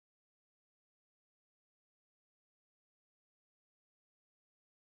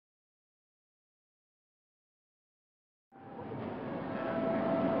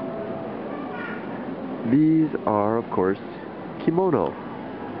These are, of course, kimono.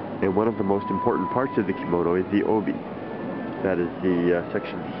 And one of the most important parts of the kimono is the obi. That is the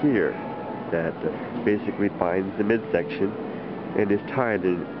section here that basically binds the midsection and is tied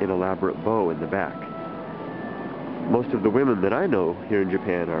in an elaborate bow in the back. Most of the women that I know here in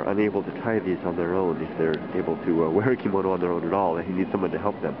Japan are unable to tie these on their own if they're able to wear a kimono on their own at all. They need someone to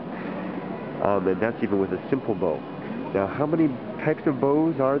help them. And that's even with a simple bow. Now, how many types of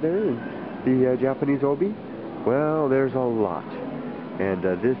bows are there in the Japanese obi? Well, there's a lot. And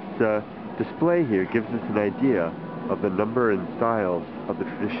this display here gives us an idea of the number and styles of the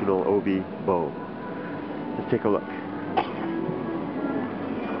traditional obi bow. Let's take a look.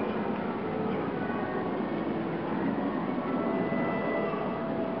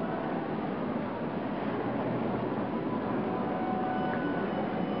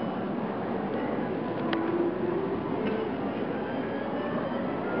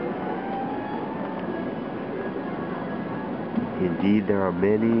 Indeed, there are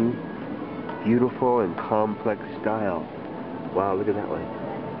many beautiful and complex styles. Wow, look at that one.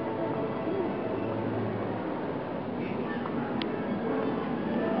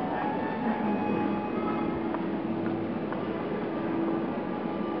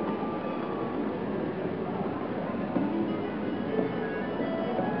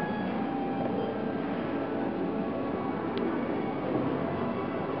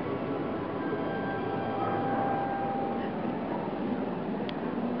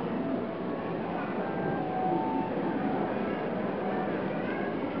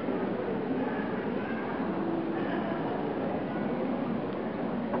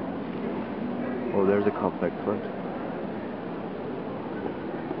 Oh, there's a complex one.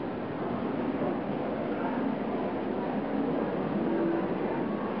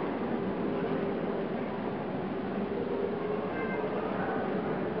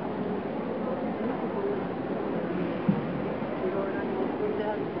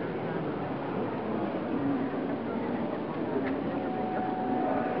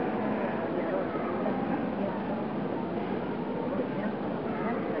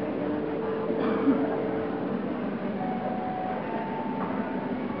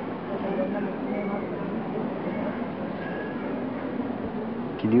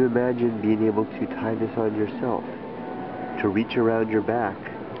 Can you imagine being able to tie this on yourself? To reach around your back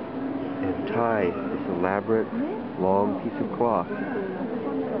and tie this elaborate, long piece of cloth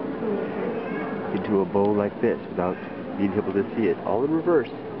into a bow like this without being able to see it, all in reverse.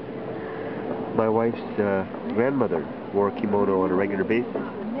 My wife's grandmother wore a kimono on a regular basis,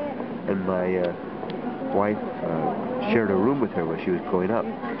 and my wife shared a room with her when she was growing up.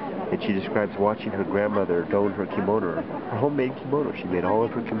 And she describes watching her grandmother don her kimono, her homemade kimono. She made all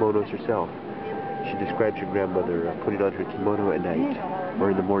of her kimonos herself. She describes her grandmother putting on her kimono at night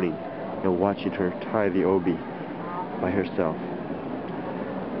or in the morning and watching her tie the obi by herself.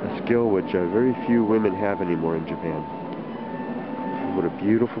 A skill which very few women have anymore in Japan. What a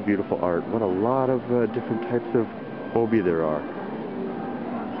beautiful, beautiful art. What a lot of different types of obi there are.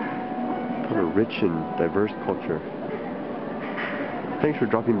 What a rich and diverse culture. Thanks for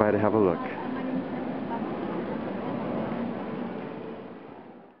dropping by to have a look.